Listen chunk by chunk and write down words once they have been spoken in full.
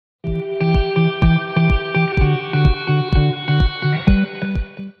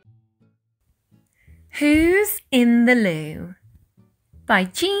Who's in the Loo? By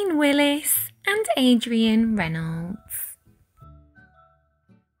Jeanne Willis and Adrian Reynolds.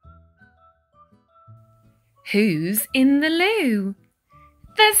 Who's in the loo?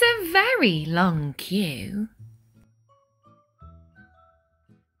 There's a very long queue.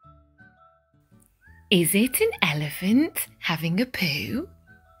 Is it an elephant having a poo?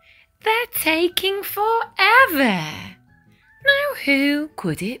 They're taking forever. Now who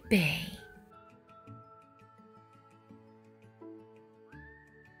could it be?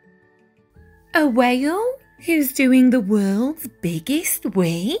 A whale who's doing the world's biggest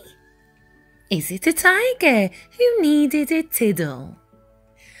wee? Is it a tiger who needed a tiddle?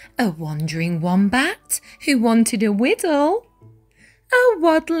 A wandering wombat who wanted a whittle? A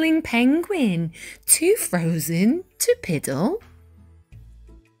waddling penguin too frozen to piddle?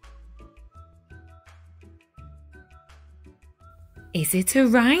 Is it a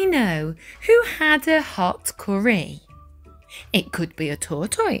rhino who had a hot curry? It could be a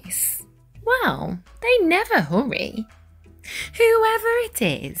tortoise. Well, they never hurry. Whoever it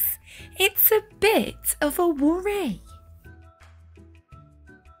is, it's a bit of a worry.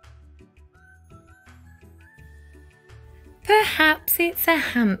 Perhaps it's a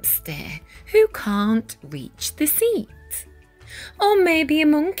hamster who can't reach the seat. Or maybe a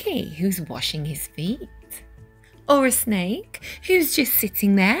monkey who's washing his feet. Or a snake who's just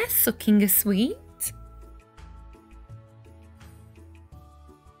sitting there sucking a sweet.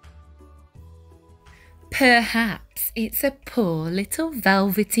 Perhaps it's a poor little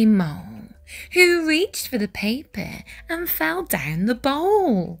velvety mole who reached for the paper and fell down the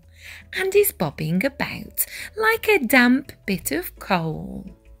bowl and is bobbing about like a damp bit of coal.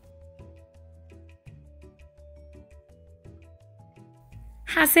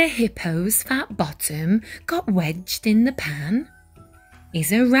 Has a hippo's fat bottom got wedged in the pan?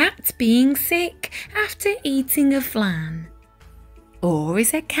 Is a rat being sick after eating a flan? Or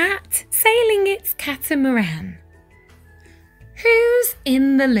is a cat sailing its catamaran? Who's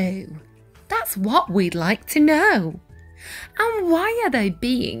in the loo? That's what we'd like to know. And why are they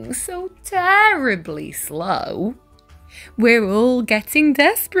being so terribly slow? We're all getting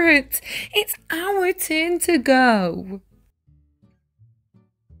desperate. It's our turn to go.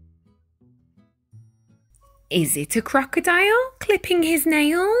 Is it a crocodile clipping his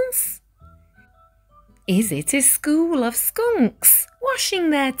nails? Is it a school of skunks washing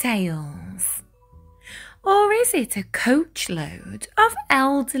their tails? Or is it a coachload of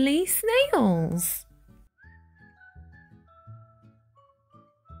elderly snails?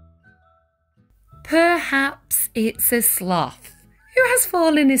 Perhaps it's a sloth who has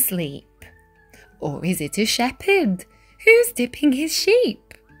fallen asleep. Or is it a shepherd who's dipping his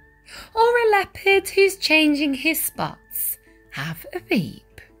sheep? Or a leopard who's changing his spots? Have a peep.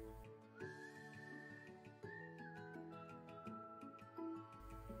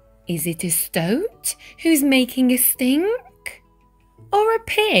 Is it a stoat who's making a stink? Or a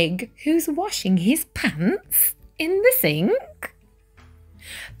pig who's washing his pants in the sink?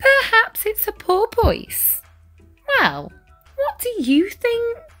 Perhaps it's a porpoise. Well, what do you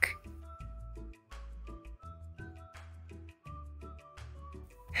think?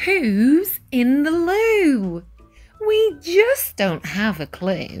 Who's in the loo? We just don't have a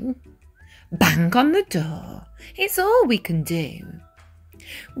clue. Bang on the door, it's all we can do.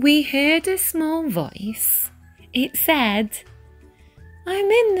 We heard a small voice. It said, "I'm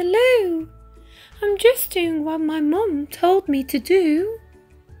in the loo. I'm just doing what my mum told me to do.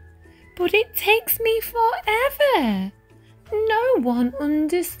 But it takes me forever. No one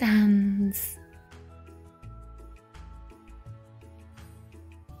understands."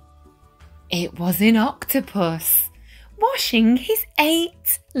 It was an octopus washing his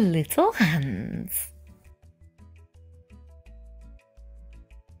 8 little hands.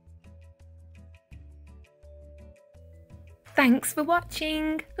 Thanks for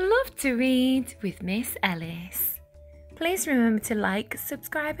watching. Love to read with Miss Ellis. Please remember to like,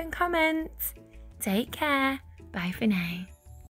 subscribe and comment. Take care. Bye for now.